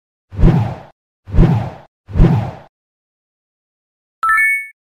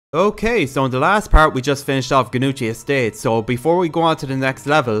Okay, so in the last part we just finished off Ganucci Estate, so before we go on to the next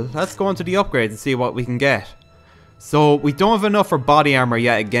level, let's go into the upgrades and see what we can get. So, we don't have enough for body armor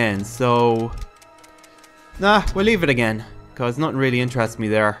yet again, so... Nah, we'll leave it again, because nothing really interests me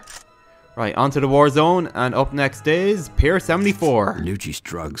there. Right, onto the war zone, and up next is Pier 74. Ganucci's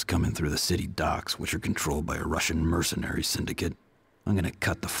drugs coming through the city docks, which are controlled by a Russian mercenary syndicate. I'm gonna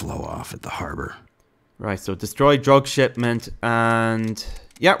cut the flow off at the harbor. Right, so destroy drug shipment, and...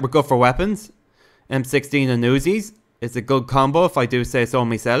 yeah, we're good for weapons. M16 and Uzis. It's a good combo if I do say so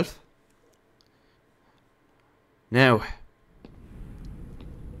myself. Now.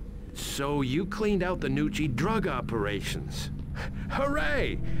 So you cleaned out the Ganucci drug operations.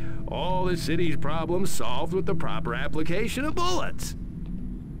 Hooray! All the city's problems solved with the proper application of bullets.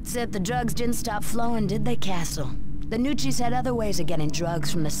 Except the drugs didn't stop flowing, did they, Castle? The Ganucci's had other ways of getting drugs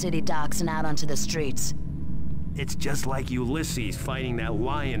from the city docks and out onto the streets. It's just like Ulysses fighting that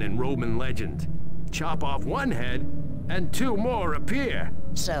lion in Roman legend. Chop off one head, and two more appear.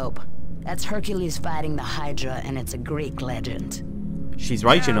 Soap. That's Hercules fighting the Hydra, and it's a Greek legend. She's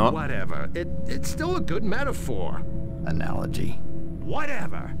right, you know. Whatever. It's still a good metaphor. Analogy.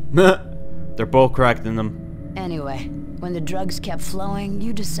 Whatever. They're both correct in them. Anyway, when the drugs kept flowing,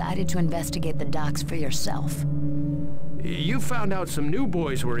 you decided to investigate the docks for yourself. You found out some new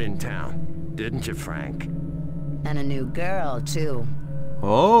boys were in town, didn't you, Frank? And a new girl, too.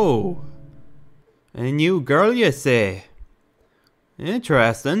 Oh. A new girl, you say?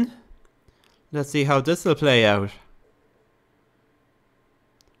 Interesting. Let's see how this will play out.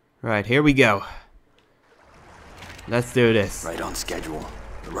 Right, here we go. Let's do this. Right on schedule.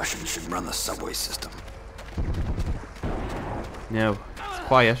 The Russians should run the subway system. No, it's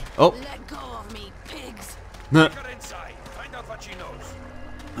quiet. Oh. Let go of me, pigs. Take her inside. Find out what she knows.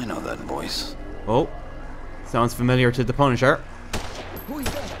 I know that voice. Oh. Sounds familiar to the Punisher.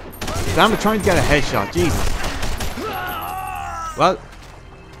 Damn it, trying to get a headshot. Jesus. Well,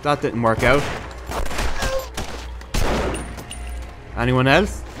 that didn't work out. Anyone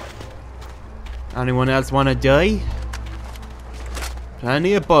else? Anyone else want to die?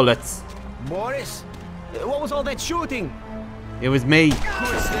 Plenty of bullets. Boris? What was all that shooting? It was me.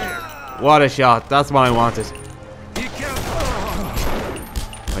 Who's there? What a shot. That's what I wanted. Be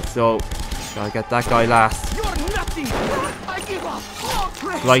careful. Right, so gotta get that guy last. You're nothing! I give up!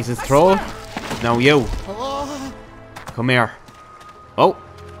 Slice his throat. Now you. Come here. Oh.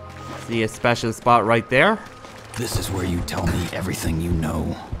 See a special spot right there? This is where you tell me everything you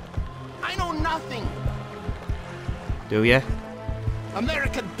know. I know nothing! Do ya?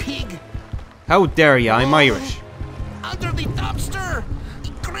 American pig! How dare ya? I'm Irish. Under the dumpster!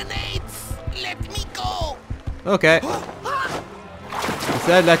 Grenades! Let me go! Okay. I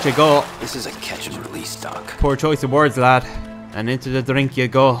said let you go. This is a catch and release dock. Poor choice of words, lad. And into the drink you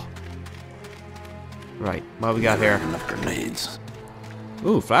go. Right, what we got here? Enough grenades.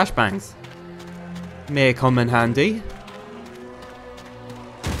 Ooh, flashbangs. May come in handy.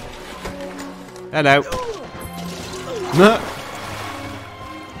 Hello.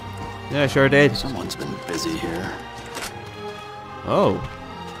 Yeah, sure did. Someone's been busy here. Oh.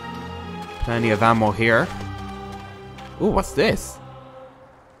 Plenty of ammo here. Ooh, what's this?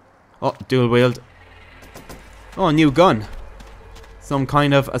 Oh, dual wield. Oh, a new gun. Some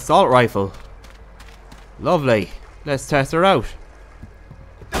kind of assault rifle. Lovely. Let's test her out.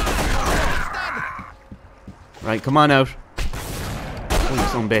 Right, come on out. Oh, you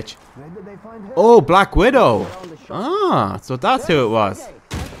son bitch. Oh, Black Widow. Ah, so that's who it was.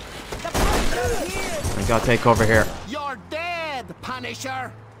 I gotta take over here. You're dead,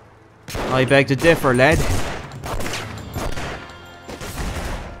 Punisher! I beg to differ, lad.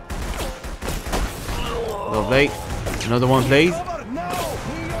 Lovely. Another one, please.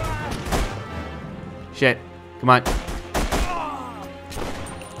 Shit. Come on.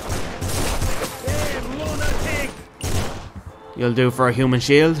 You'll do for a human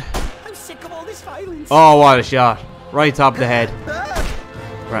shield. I'm sick of all this violence! Oh, what a shot. Right top of the head.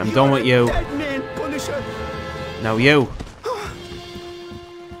 Right, I'm done with you. Dead man, Punisher! Now you.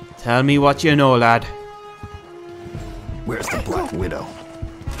 Tell me what you know, lad. Where's the Black Widow?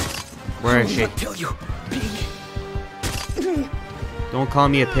 Where is she? Kill you, pig! Don't call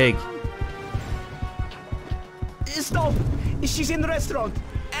me a pig. Stop! She's in the restaurant!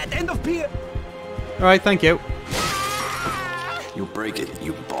 At end of pier! Alright, thank you. You break it,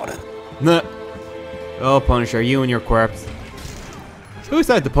 you bought it. Nah. Oh, Punisher, you and your quirks. Who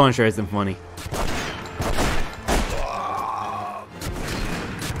said the Punisher isn't funny?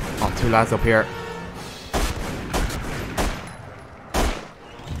 Oh, two lads up here.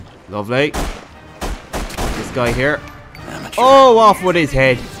 Lovely. This guy here. Amateur. Oh, off with his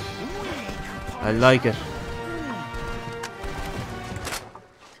head. I like it.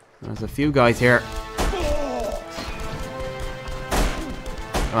 There's a few guys here.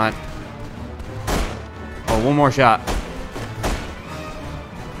 Come on. Oh, one more shot.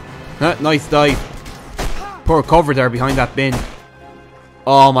 Nice dive. Poor cover there behind that bin.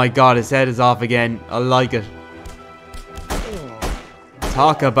 Oh my god, his head is off again. I like it.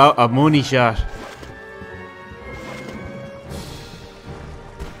 Talk about a money shot.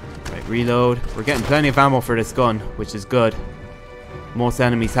 Right, reload. We're getting plenty of ammo for this gun, which is good. Most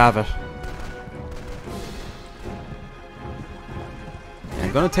enemies have it. Yeah,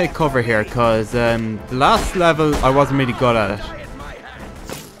 I'm gonna take cover here because the last level I wasn't really good at it.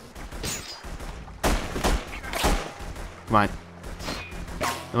 Come on.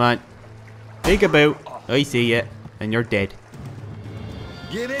 Come on. Peekaboo. I see you. And you're dead.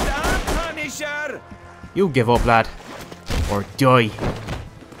 Give it up, Punisher! You give up, lad. Or die.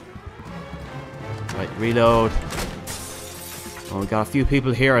 Right, reload. Oh, we got a few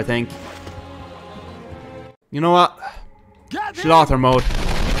people here, I think. You know what? Slaughter mode.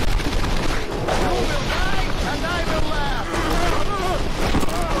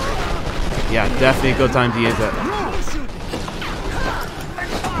 Yeah, definitely a good time to use it.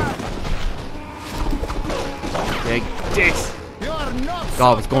 Big dicks.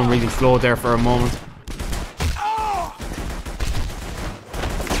 God, it's going really slow there for a moment.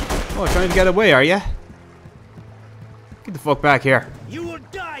 Oh, trying to get away, are you? Get the fuck back here. You will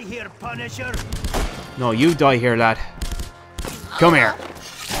die here, Punisher! No, you die here, lad. Come here.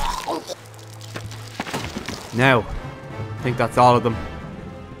 Now, I think that's all of them.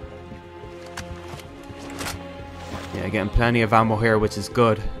 Yeah, getting plenty of ammo here, which is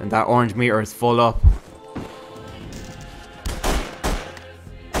good. And that orange meter is full up.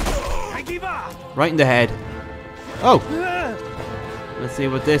 Right in the head. Oh! Let's see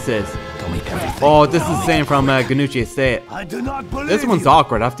what this is. Oh, this is the same from Ganucci Estate. I do not believe This one's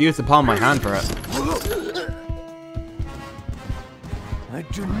awkward. I have to use the palm of my hand for it. I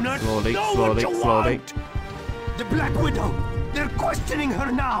do not Slowly, know slowly, what you slowly. want. The Black Widow. They're questioning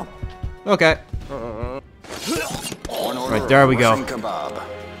her now. Okay. Right, there we go. Kebab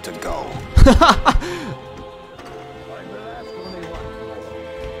to go.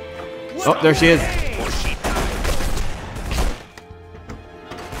 Oh, there she is.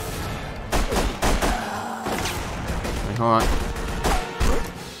 Wait, hold on.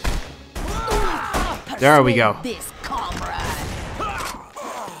 There we go.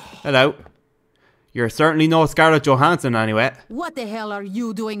 Hello. You're certainly no Scarlett Johansson anyway. What the hell are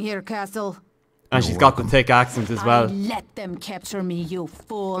you doing here, Castle? And she's got the thick accent as well. Let them capture me, you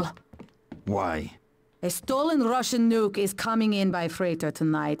fool. Why? A stolen Russian nuke is coming in by freighter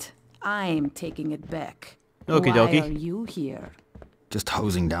tonight. I'm taking it back. Okie dokie. Why are you here? Just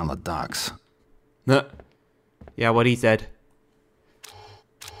hosing down the docks. Yeah, what he said.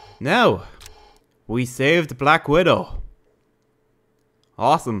 Now, we saved Black Widow.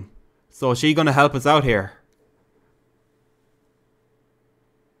 Awesome. So is she gonna help us out here?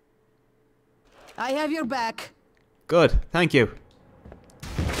 I have your back. Good, thank you.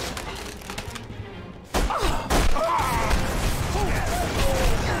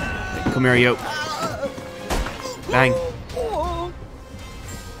 Come here, you. Bang.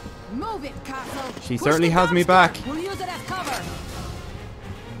 Move it, Castle. She Push certainly the has me dumpster. back. We'll use it as cover.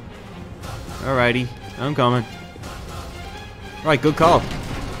 Alrighty, I'm coming. Right, good call.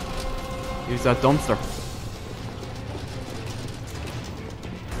 Use that dumpster.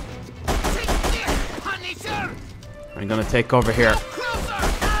 Punisher! I'm gonna take cover here.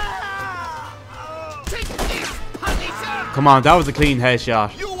 Come on, that was a clean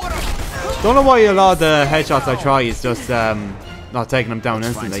headshot. Don't know why a lot of the headshots I try is just not taking them down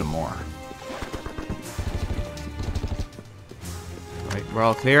Let's find instantly. some more. Right, we're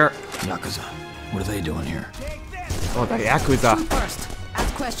all clear. Yakuza. What are they doing here? Oh, the Yakuza. First,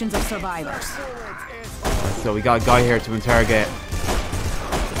 ask questions of survivors. So we got a guy here to interrogate.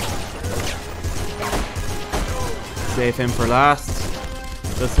 Save him for last.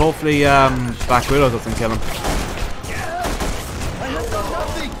 Just hopefully Black Widow doesn't kill him.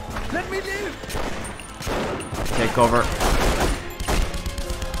 Let me live! Take cover.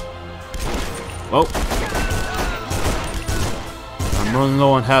 Oh. I'm running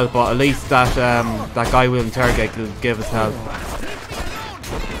low on health, but at least that that guy we'll interrogate will give us help.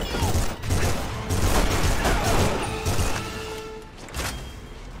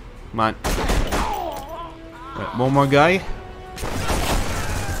 Come on. Right, one more guy.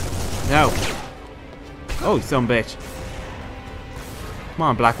 No. Oh, you son of a bitch. Come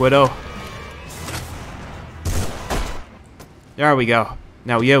on, Black Widow. There we go.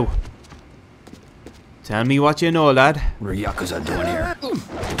 Now you. Tell me what you know, lad. What are Yakuza doing here?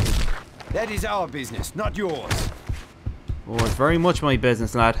 That is our business, not yours. Oh, it's very much my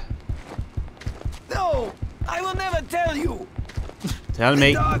business, lad. No! I will never tell you! Tell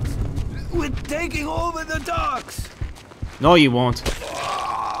me. Docks! We're taking over the docks! No, you won't.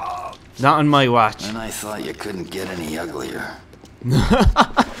 Not on my watch. And I thought you couldn't get any uglier.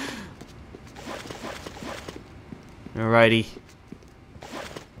 Alrighty.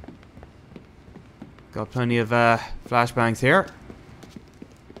 Got plenty of flashbangs here.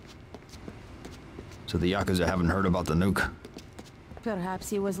 So the Yakuza haven't heard about the nuke? Perhaps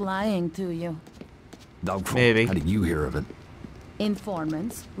he was lying to you. Doubtful. Maybe. How did you hear of it?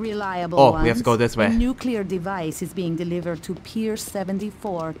 Informants, reliable Oh, ones. we have to go this way. A nuclear device is being delivered to Pier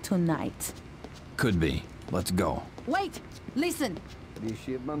 74 tonight. Could be. Let's go. Wait! Listen! The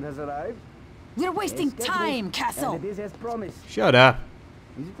shipment has arrived. We're wasting time, Castle! And it is as promised. Shut up.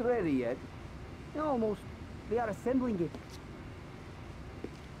 Is it ready yet? Almost. They are assembling it.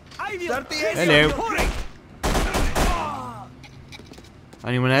 Hello.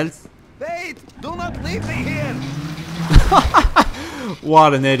 Anyone else? Wait! Do not leave me here!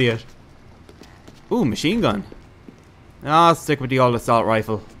 What an idiot. Ooh, machine gun. I'll stick with the old assault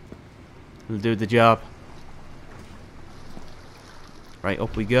rifle. It'll do the job. Right,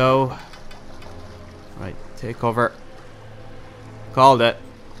 up we go. Right, take cover. Called it.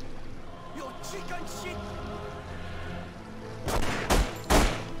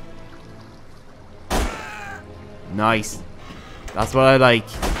 Nice. That's what I like.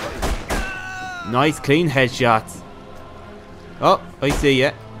 Nice, clean headshots. Oh, I see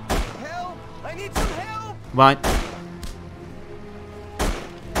ya. Help! I need some help! Come on.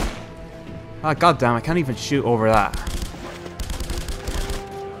 Ah, goddamn! I can't even shoot over that.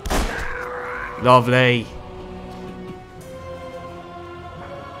 Lovely.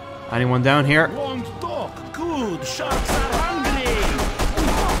 Anyone down here? Won't talk. Good. Sharks are hungry.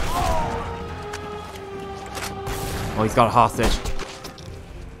 Oh, he's got a hostage.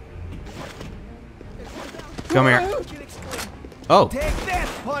 Come here. Oh. Take that,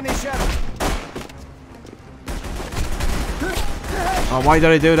 Punisher! Oh, why did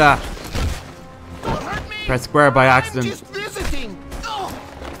I do that? Don't hurt me. Press square by accident. Just visiting. Oh.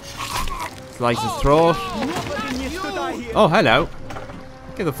 Slice his throat. Nobody needs to die here! Oh, hello.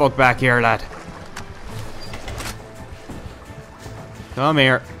 Get the fuck back here, lad. Come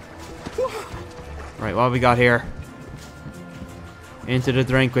here. Right, what have we got here? Into the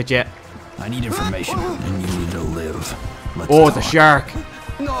drink with you. I need information, and you need to live. Let's Oh, it's a talk. shark.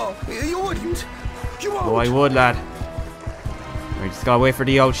 No, you wouldn't! You won't! Oh, I would, lad. We just gotta wait for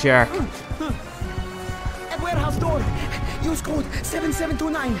the old shark. At warehouse door! Use code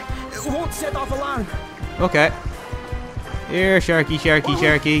 7729! Won't set off alarm! Okay. Here, sharky, sharky,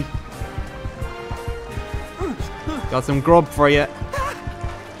 sharky. Got some grub for you.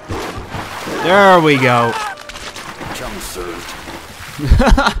 There we go. Chum served.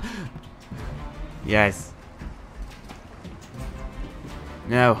 Yes.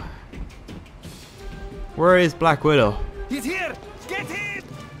 Now, where is Black Widow? He's here! Get him!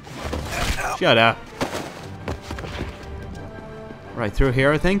 Shut up. Right through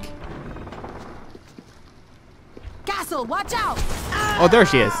here, I think. Castle, watch out! Oh, there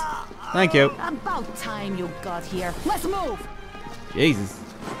she is. Thank you. About time you got here. Let's move! Jesus.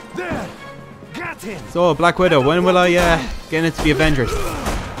 There! Got him! So, Black Widow, when will I get into the Avengers?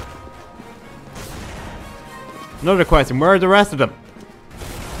 Another question, where are the rest of them?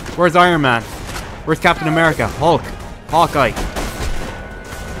 Where's Iron Man? Where's Captain America? Hulk? Hawkeye?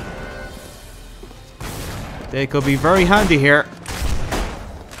 They could be very handy here.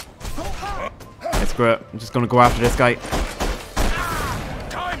 Hey, screw it. I'm just gonna go after this guy.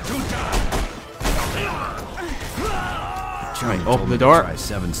 Time to die. Right, Told open me the to door. Try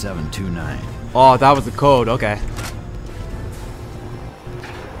 7729. Oh, that was the code, okay.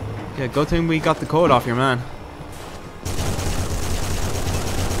 Yeah, good thing we got the code off your man.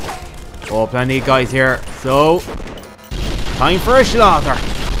 Oh, plenty of guys here. So, time for a slaughter.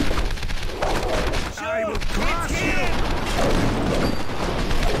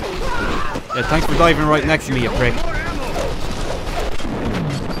 Yeah, thanks for diving right next to me, you prick.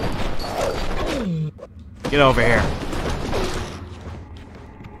 Get over here.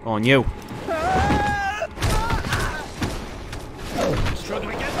 On you.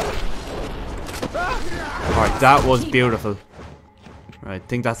 Alright, that was beautiful. Right, I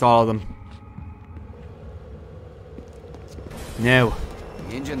think that's all of them. Now.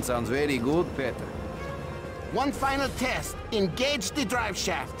 The engine sounds very good, Peter. One final test. Engage the drive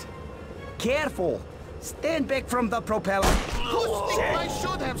shaft. Careful! Stand back from the propeller. I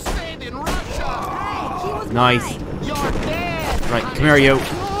should have stayed in Russia. Nice. You're dead. Right, come here, you.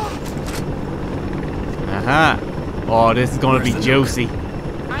 Aha. Oh, this is gonna be juicy.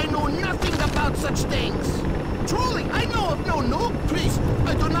 I know nothing about such things. Truly, I know of no nuke. Please,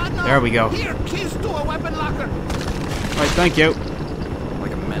 I do not know. There we go. Here, keys to a weapon locker. Right, thank you.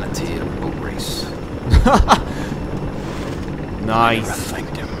 Like a manatee at a boat race. Nice. Never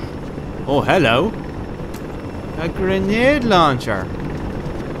thanked him. Oh, hello. A grenade launcher.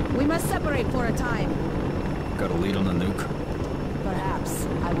 We must separate for a time. Got a lead on the nuke? Perhaps.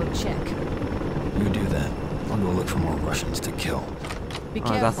 I will check. You do that. I'll go look for more Russians to kill. Be Oh,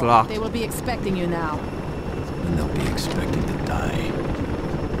 careful. that's locked. They will be expecting you now. And they'll be expecting to die.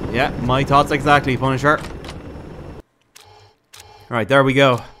 Yeah, my thoughts exactly, Punisher. Alright, there we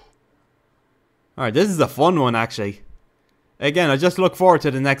go. Alright, this is a fun one, actually. Again, I just look forward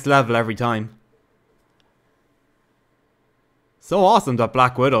to the next level every time. So awesome that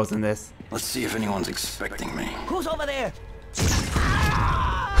Black Widow's in this. Let's see if anyone's expecting me. Who's over there?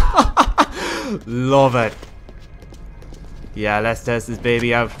 Love it. Yeah, let's test this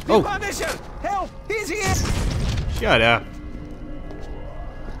baby out. Oh, Punisher! Help! He's here! shut up.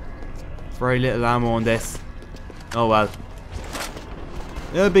 Very little ammo on this. Oh well.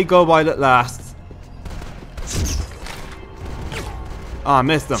 It'll be good while it lasts. Oh, I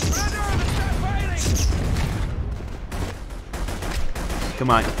missed him. Come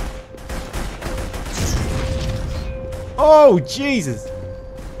on. Oh, Jesus.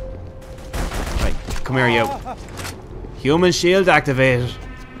 Right, come here, you. Human shield activated.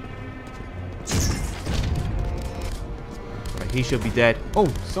 Right, he should be dead. Oh,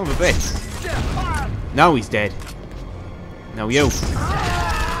 son of a bitch. Now he's dead. Now you.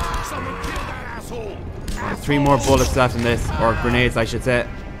 Someone kill that asshole. 3 more bullets left in this, or grenades, I should say.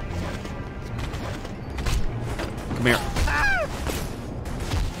 Come here.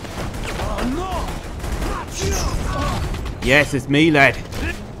 Yes, it's me, lad.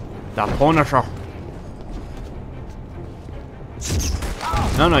 The Punisher.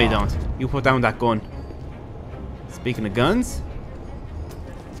 No, no, you don't. You put down that gun. Speaking of guns,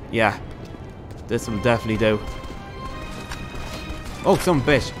 yeah, this will definitely do. Oh, some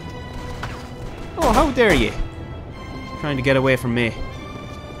bitch. Oh, how dare you? Trying to get away from me.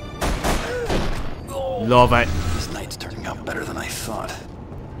 Love it. This night's turning out better than I thought.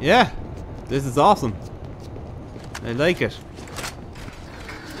 Yeah, this is awesome. I like it.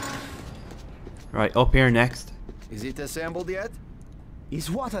 Right, up here next. Is it assembled yet? Is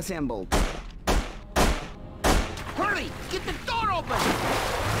what assembled? Hurry! Get the door open!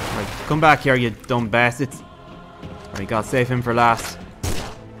 Right, come back here, you dumb bastards. Right, gotta save him for last.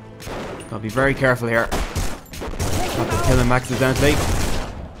 Gotta be very careful here. Not to kill him accidentally.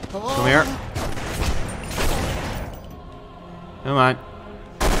 Come here. Come on.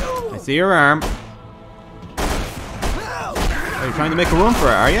 I see your arm. Are you trying to make a run for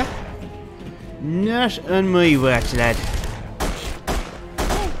it, are you? Not on my watch, lad.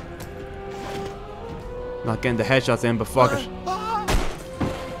 Not getting the headshots in, but fuck it.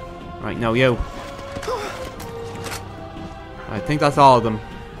 Right, now you. I think that's all of them.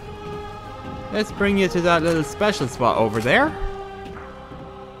 Let's bring you to that little special spot over there.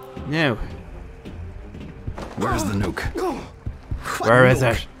 Now. Where's the nuke? Where is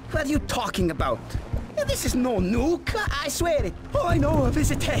it? What are you talking about? This is no nuke, I swear it. All I know of is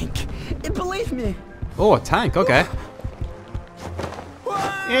a tank. Believe me. Oh, a tank, okay.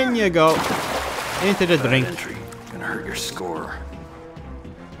 In you go. Into the drink. Entry. Gonna hurt your score.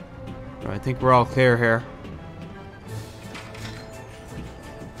 Right, I think we're all clear here.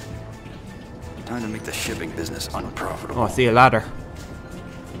 Time to make the shipping business unprofitable. Oh, I see a ladder.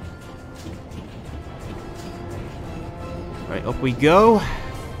 Right, up we go.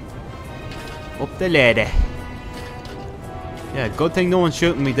 Up the ladder. Yeah, good thing no one's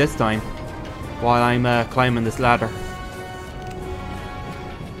shooting me this time while I'm climbing this ladder.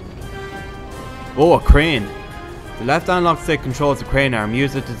 Oh, a crane. The left analog stick controls the crane arm.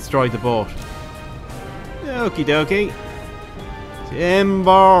 Use it to destroy the boat. Okie dokie.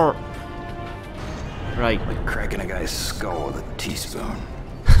 Timber. Right. Like cracking a guy's skull with a teaspoon.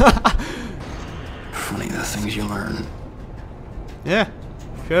 Funny the things you learn. Yeah,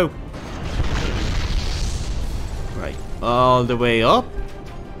 true. Right, all the way up.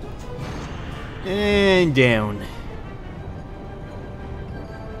 And down.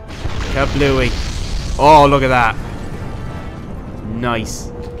 Kablooey. Oh, look at that.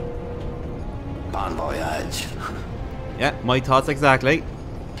 Nice. Bon voyage. Yeah, my thoughts exactly.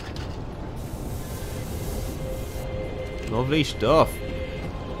 Lovely stuff.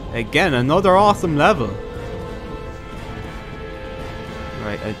 Again, another awesome level.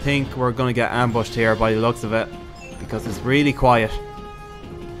 Right, I think we're gonna get ambushed here by the looks of it. Because it's really quiet.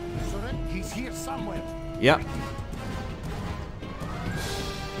 He's here somewhere. Yep.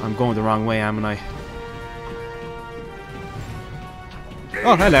 I'm going the wrong way, am I?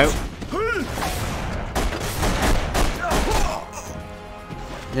 Oh, hello.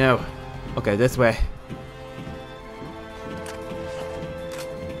 No. Okay, this way.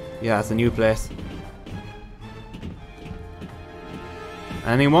 Yeah, it's a new place.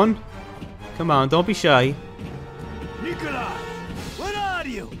 Anyone? Come on, don't be shy. Nikolai, where are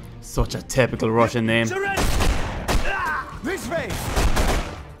you? Such a typical Russian name. Surrender! This way.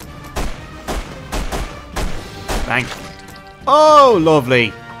 Bang. Oh,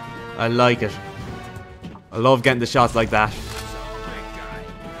 lovely. I like it. I love getting the shots like that.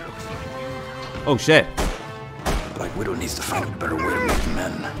 Oh, shit. Black Widow needs to find a better way to make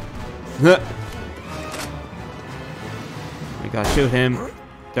men. We gotta shoot him.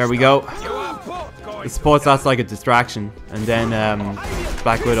 There we go. I suppose that's like a distraction. And then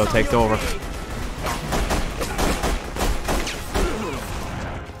Black Widow takes over.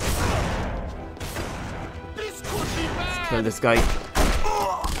 Let's kill this guy.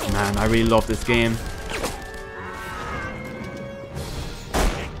 Man, I really love this game.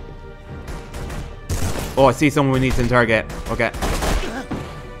 Oh, I see someone we need to interrogate. Okay.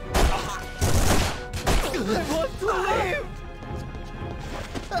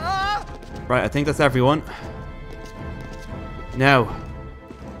 Right, I think that's everyone. Now.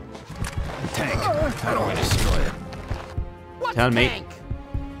 Tank. How do we destroy it? Tell me.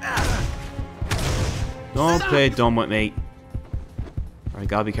 Don't play dumb with me. Alright,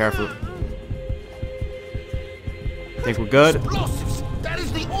 gotta be careful. I think we're good. Explosives. That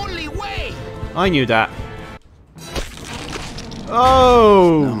is the only way. I knew that.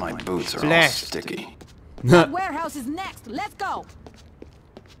 Oh! Now my boots are all Blessed. sticky. The warehouse is next. Let's go.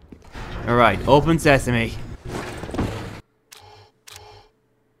 Alright, open sesame.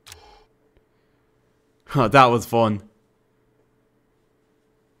 Oh, that was fun.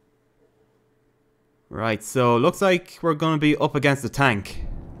 Right, so looks like we're gonna be up against the tank.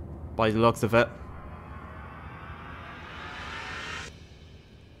 By the looks of it.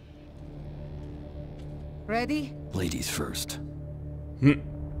 Ready? Ladies first.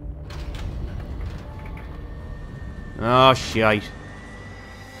 Oh, shite.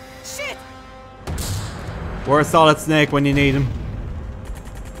 Shit! We're a solid snake when you need him.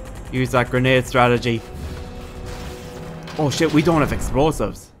 Use that grenade strategy. Oh shit, we don't have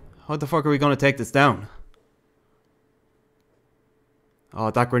explosives. How the fuck are we gonna take this down?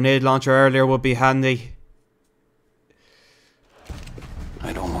 Oh, that grenade launcher earlier would be handy.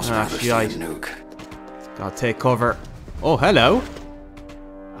 I'd almost rather see a nuke. Gotta take cover. Oh, hello.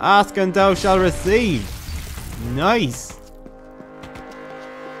 Ask and thou shalt receive. Nice.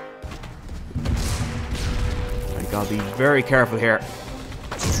 I gotta be very careful here.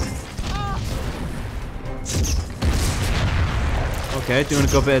 Okay, doing a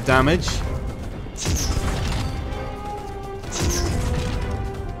good bit of damage.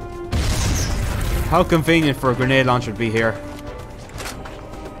 How convenient for a grenade launcher to be here.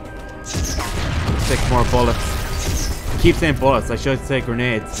 6 more bullets. I keep saying bullets, I should say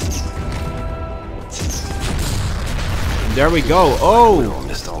grenades. And there we go. We Oh! all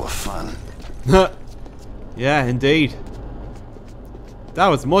missed all the fun. Yeah, indeed. That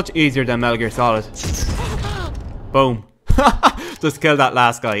was much easier than Metal Gear Solid. Boom. Just killed that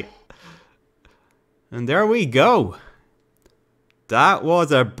last guy. And there we go. That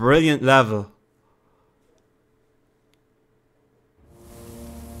was a brilliant level.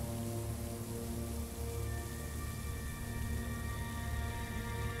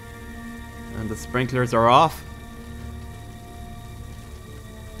 And the sprinklers are off.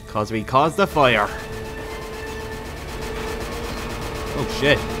 Because we caused the fire. Oh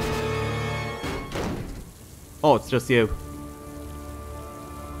shit. Oh, it's just you.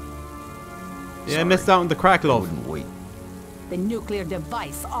 Yeah, I missed out on the crack, love. Wouldn't wait. The nuclear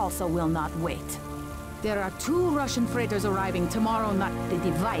device also will not wait. There are 2 Russian freighters arriving tomorrow night. The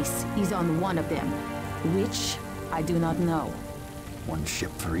device is on one of them. Which, I do not know. One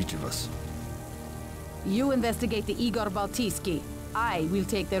ship for each of us. You investigate the Igor Baltiski. I will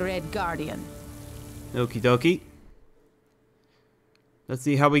take the Red Guardian. Okie dokie. Let's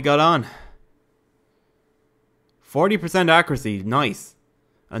see how we got on. 40% accuracy, nice.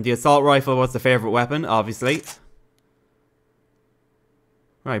 And the assault rifle was the favourite weapon, obviously.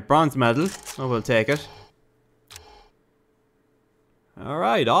 Right, bronze medal. Oh, we'll take it.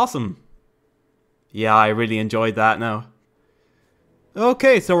 Alright, awesome. Yeah, I really enjoyed that now.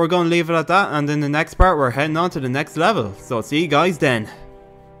 Okay, so we're going to leave it at that, and in the next part we're heading on to the next level. So see you guys then.